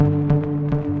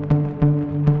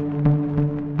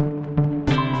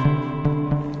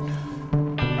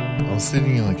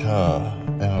sitting in the car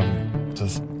and I've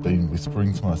just been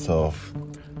whispering to myself,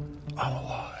 I'm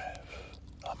alive,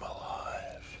 I'm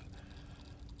alive.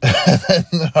 And then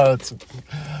I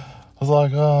was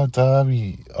like, oh,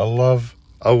 Darby, I love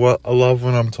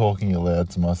when I'm talking aloud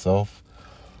to myself.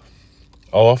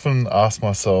 I'll often ask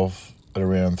myself at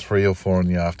around 3 or 4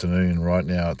 in the afternoon, right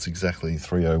now it's exactly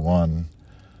 3:01,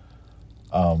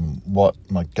 what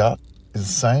my gut is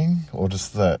saying, or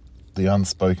just that the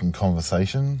unspoken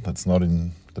conversation that's not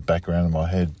in the background of my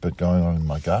head but going on in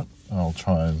my gut, and I'll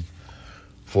try and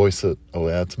voice it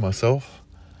aloud to myself,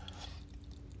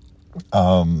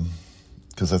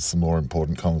 because that's the more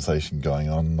important conversation going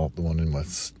on, not the one in my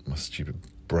stupid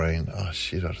brain. Oh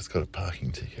shit, I just got a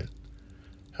parking ticket.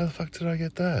 How the fuck did I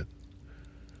get that?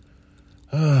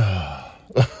 Oh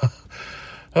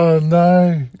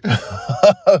no.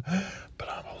 But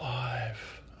I'm alive.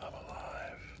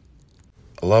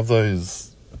 I love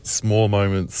those small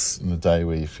moments in the day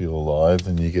where you feel alive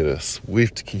and you get a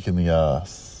swift kick in the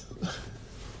ass.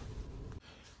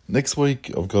 Next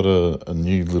week I've got a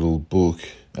new little book,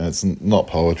 and it's not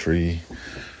poetry,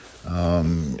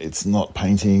 it's not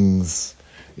paintings,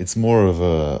 it's more of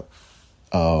a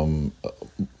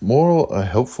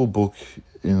helpful book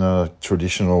in a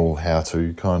traditional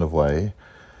how-to kind of way.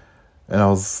 And I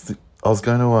was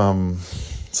going to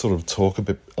sort of talk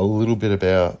a little bit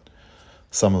about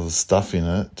some of the stuff in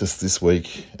it just this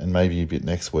week and maybe a bit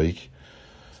next week.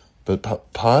 But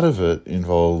part of it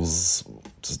involves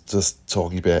just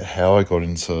talking about how I got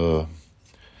into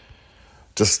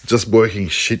just working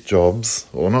shit jobs,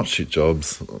 or not shit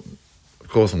jobs. Of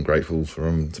course, I'm grateful for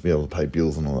them to be able to pay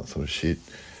bills and all that sort of shit.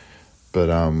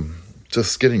 But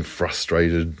just getting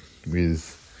frustrated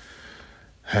with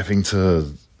having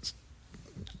to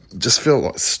just feel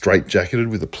like straitjacketed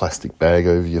with a plastic bag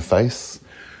over your face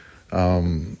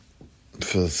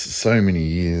for so many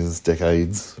years,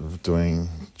 decades of doing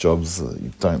jobs that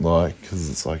you don't like, because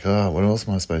it's like, what else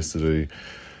am I supposed to do?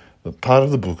 But part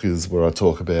of the book is where I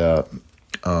talk about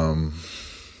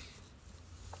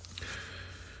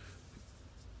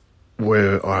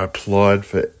where I applied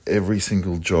for every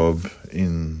single job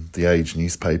in the Age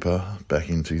newspaper back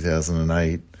in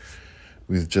 2008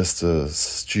 with just a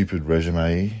stupid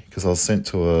resume, because I was sent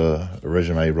to a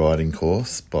resume writing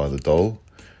course by the Dole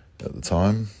at the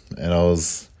time, and I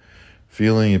was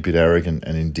feeling a bit arrogant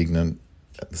and indignant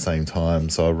at the same time,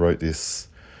 so I wrote this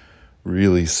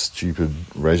really stupid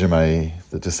resume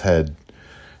that just had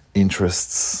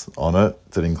interests on it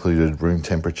that included room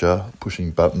temperature,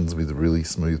 pushing buttons with really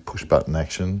smooth push button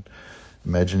action,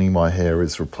 imagining my hair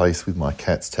is replaced with my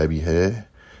cat's tabby hair.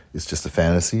 It's just a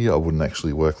fantasy, I wouldn't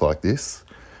actually work like this.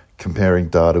 Comparing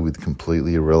data with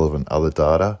completely irrelevant other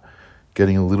data.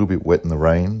 Getting a little bit wet in the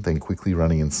rain, then quickly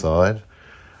running inside.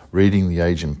 Reading The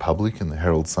Age in public and the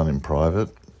Herald Sun in private.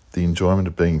 The enjoyment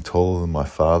of being taller than my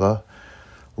father.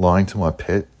 Lying to my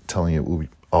pet, telling it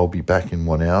I'll be back in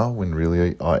 1 hour when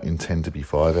really I intend to be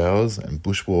 5 hours. And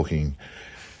bushwalking.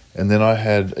 And then I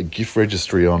had a gift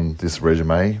registry on this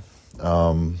resume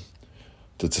that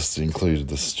just included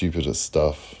the stupidest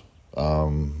stuff.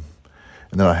 And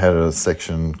then I had a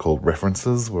section called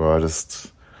references where I just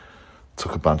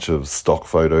took a bunch of stock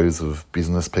photos of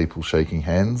business people shaking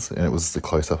hands, and it was the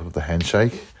close-up of the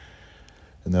handshake.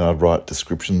 And then I'd write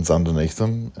descriptions underneath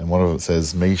them, and one of it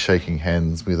says, me shaking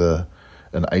hands with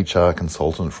an HR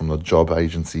consultant from the job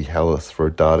agency Hallis for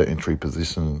a data entry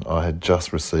position I had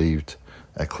just received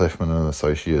at Clefman and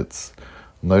Associates.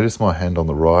 Notice my hand on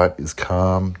the right is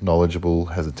calm, knowledgeable,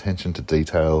 has attention to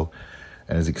detail,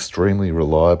 and is extremely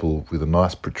reliable with a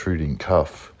nice protruding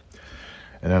cuff.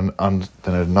 And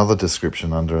then another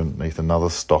description underneath another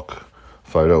stock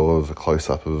photo of a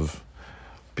close-up of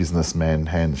businessman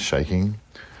hands shaking.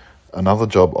 Another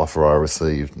job offer I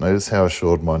received. Notice how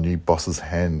assured my new boss's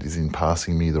hand is in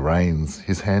passing me the reins.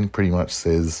 His hand pretty much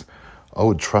says, I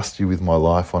would trust you with my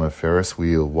life on a Ferris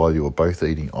wheel while you are both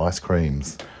eating ice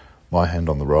creams. My hand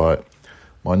on the right.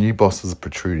 My new boss's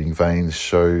protruding veins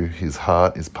show his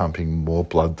heart is pumping more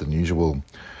blood than usual.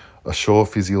 A sure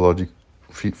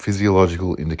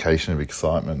physiological indication of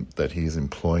excitement that he is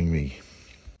employing me.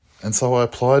 And so I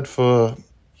applied for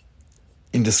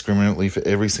indiscriminately for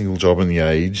every single job in the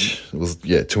Age. It was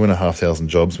 2,500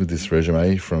 jobs with this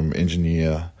resume, from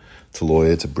engineer to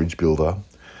lawyer to bridge builder.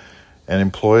 And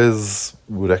employers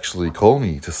would actually call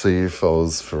me to see if I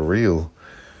was for real.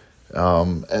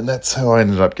 And that's how I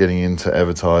ended up getting into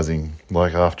advertising.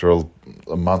 Like after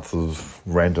a month of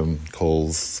random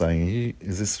calls saying,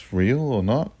 is this real or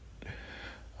not?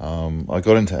 I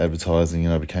got into advertising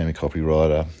and I became a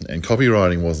copywriter. And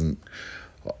copywriting wasn't...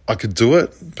 I could do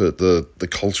it, but the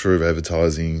culture of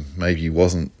advertising maybe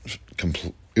wasn't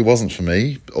it wasn't for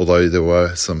me, although there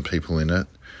were some people in it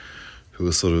who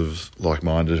were sort of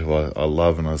like-minded, who I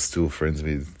love and I'm still friends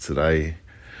with today.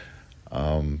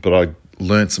 But I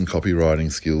learnt some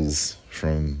copywriting skills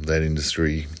from that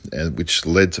industry, which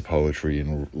led to poetry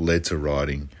and led to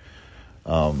writing.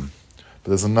 But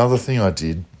there's another thing I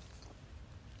did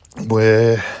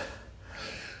where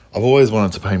I've always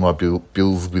wanted to pay my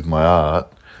bills with my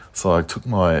art. So I took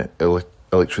my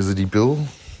electricity bill.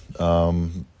 I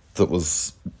owed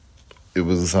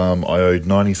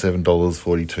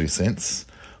 $97.42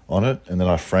 on it, and then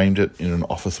I framed it in an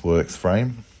Officeworks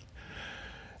frame,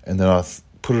 and then I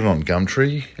put it on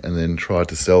Gumtree and then tried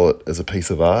to sell it as a piece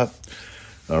of art.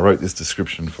 And I wrote this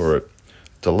description for it: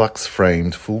 deluxe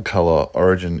framed full colour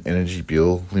Origin Energy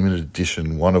bill, limited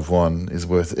edition, 1 of 1, is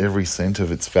worth every cent of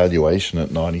its valuation at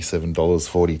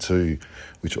 $97.42,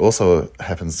 which also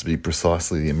happens to be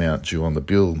precisely the amount due on the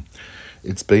bill.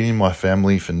 It's been in my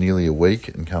family for nearly a week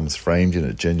and comes framed in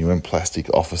a genuine plastic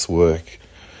Officeworks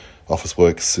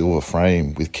silver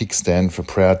frame with kickstand for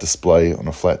proud display on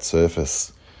a flat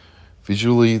surface.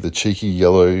 Visually, the cheeky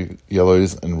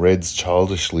yellows and reds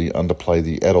childishly underplay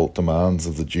the adult demands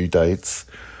of the due dates,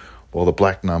 while the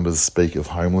black numbers speak of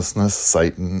homelessness,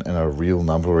 Satan, and a real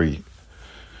numbery.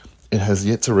 It has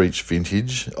yet to reach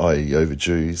vintage, i.e.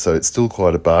 overdue, so it's still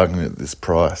quite a bargain at this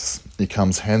price. It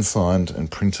comes hand-signed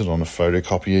and printed on a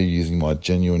photocopier using my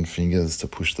genuine fingers to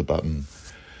push the button.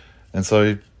 And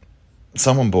so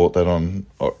someone bought that on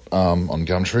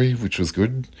Gumtree, which was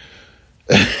good,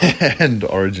 and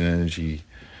Origin Energy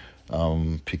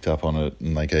picked up on it,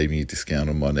 and they gave me a discount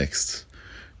on my next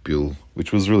bill,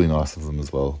 which was really nice of them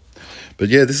as well. But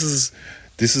yeah, this is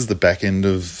the back end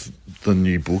of the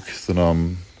new book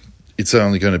that it's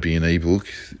only going to be an ebook,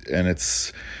 and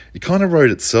it kind of wrote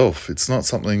itself. It's not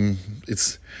something,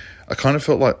 I kind of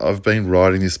felt like I've been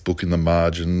writing this book in the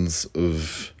margins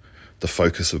of the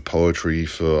focus of poetry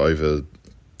for over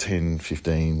 10,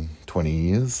 15, 20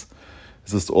 years.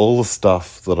 It's just all the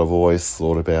stuff that I've always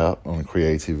thought about on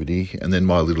creativity, and then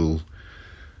my little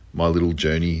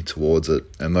journey towards it.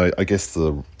 And I guess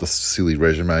the silly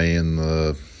resume and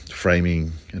the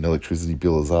framing and electricity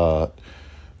bill as art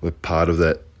were part of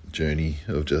that journey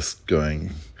of just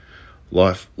going,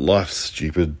 life's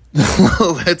stupid.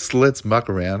 let's muck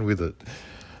around with it.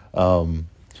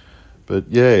 But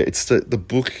yeah, it's the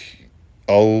book.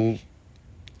 I'll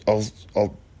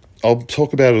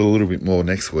talk about it a little bit more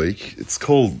next week. It's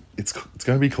going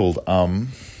to be called and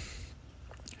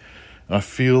I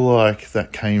feel like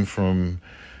that came from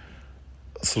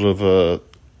sort of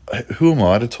who am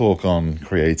I to talk on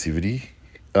creativity?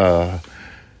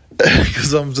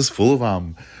 Because I'm just full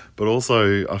of but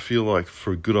also I feel like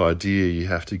for a good idea you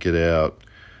have to get out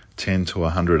 10 to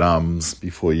 100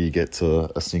 before you get to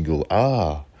a single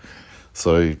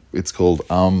So it's called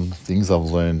Things I've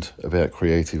Learned About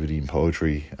Creativity and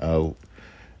Poetry,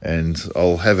 and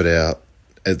I'll have it out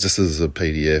just as a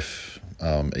PDF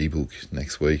ebook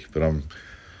next week. But I'm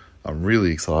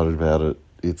really excited about it.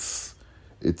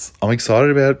 I'm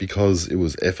excited about it because it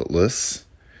was effortless,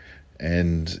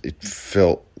 and it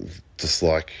felt just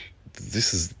like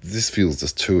this feels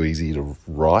just too easy to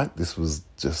write. This was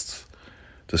just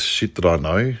shit that I've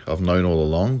known all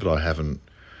along, but I haven't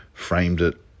framed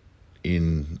it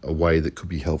in a way that could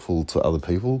be helpful to other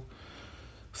people.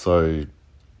 So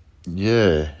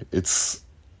yeah, it's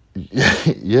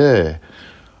a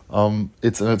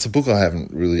book I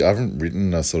haven't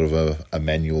written a sort of a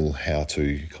manual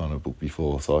how-to kind of book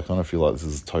before, so I kind of feel like this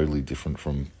is totally different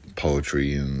from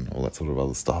poetry and all that sort of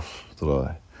other stuff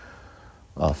that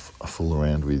I fool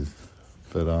around with.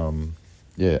 But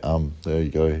there you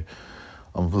go.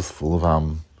 I'm just full of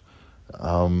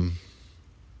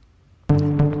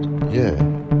yeah,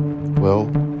 well,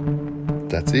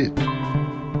 that's it.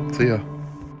 See ya.